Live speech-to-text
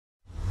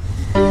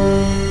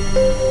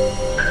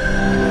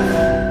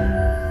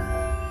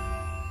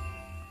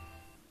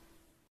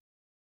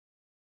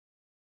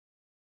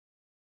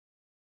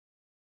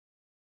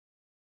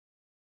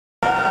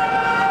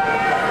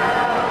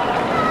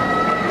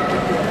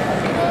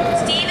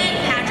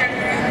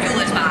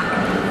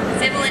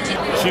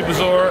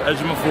Shibazor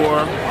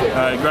Ejiofor.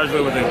 I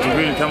graduated with a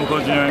degree in chemical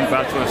engineering,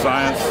 Bachelor of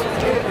Science.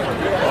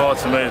 Oh,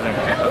 it's amazing.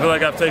 I feel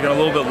like I've taken a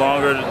little bit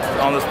longer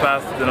on this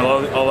path than a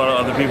lot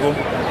of other people.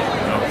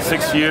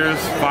 6 years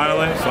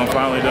finally, so I'm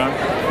finally done.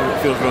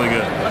 It feels really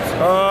good.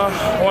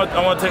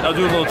 I'll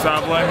do a little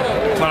traveling.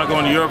 Plan on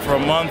going to Europe for a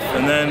month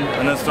and then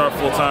start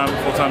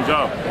full-time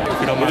job.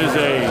 It is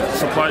a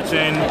supply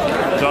chain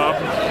job,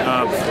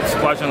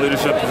 supply chain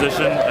leadership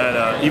position at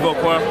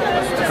Evoqua.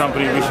 It's a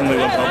company recently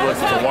went public.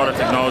 It's a water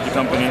technology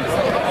company.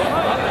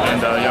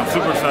 And yeah, I'm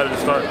super excited to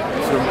start.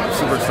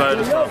 Super excited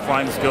to start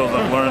applying the skills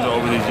I've learned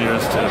over these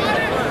years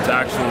to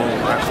actual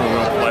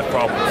real life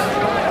problems.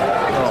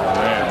 Oh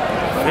man,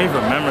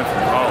 favorite memory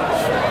from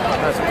college?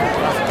 That's a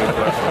good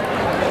question.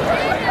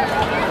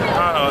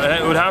 I don't know.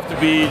 It would have to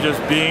be just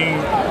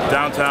being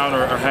downtown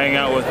or hanging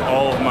out with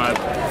all of my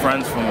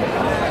friends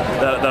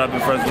that I've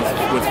been friends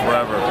with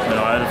forever. You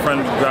know, I had a friend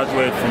who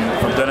graduated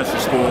from dentistry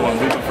school, and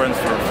we've been friends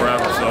for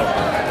forever. So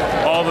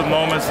all the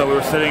moments that we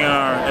were sitting in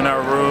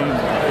our room,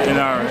 in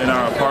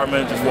our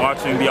apartment, just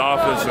watching The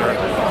Office, or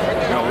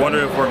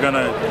wondering if we're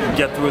gonna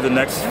get through the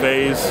next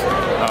phase,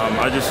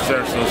 I just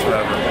cherish those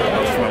forever.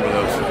 I'll just remember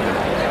those.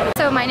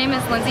 So my name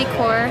is Lindsay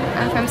Kaur.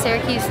 I'm from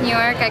Syracuse, New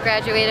York. I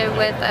graduated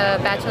with a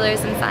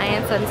bachelor's in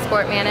science and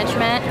sport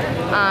management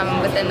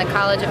within the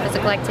College of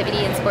Physical Activity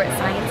and Sport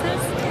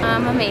Sciences.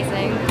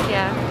 Amazing,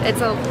 yeah.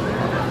 It's a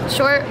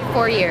short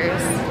 4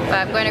 years, but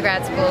I'm going to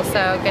grad school, so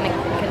I'm going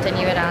to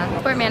continue it on.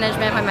 Sport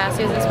management, my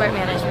master's in sport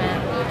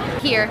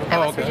management here at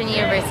West Virginia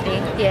University,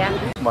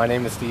 yeah. My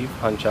name is Steve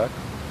Hunchuk.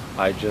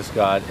 I just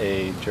got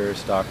a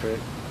Juris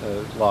Doctorate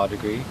law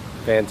degree.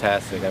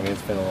 Fantastic. I mean,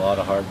 it's been a lot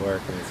of hard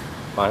work, and it's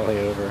finally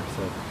over,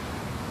 so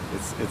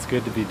it's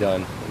good to be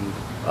done. And,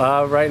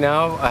 right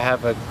now I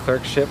have a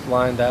clerkship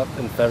lined up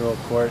in federal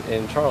court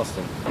in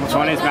Charleston. So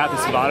my name is Matthew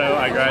Sabato.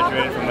 I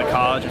graduated from the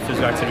College of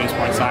Physical Activity and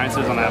Sport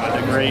Sciences, and I have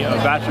a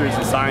bachelor's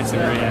in science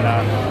degree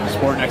in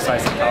sport and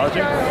exercise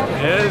psychology.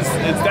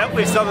 It's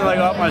definitely something like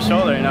off my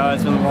shoulder, you know.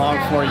 It's been a long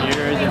 4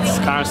 years. It's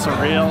kind of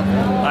surreal.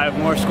 I have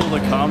more school to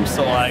come,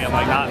 so like I'm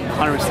like not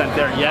 100%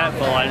 there yet,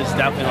 but like it's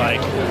definitely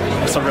like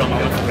a surreal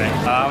moment for me.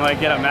 I'm gonna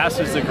get a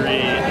master's degree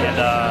in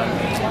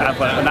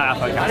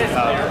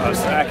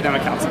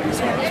academic counseling,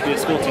 so just be a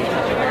school teacher.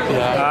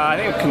 I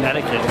think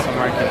Connecticut,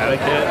 somewhere in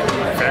Connecticut,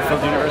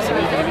 Fairfield University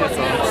maybe,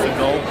 that's the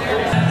goal.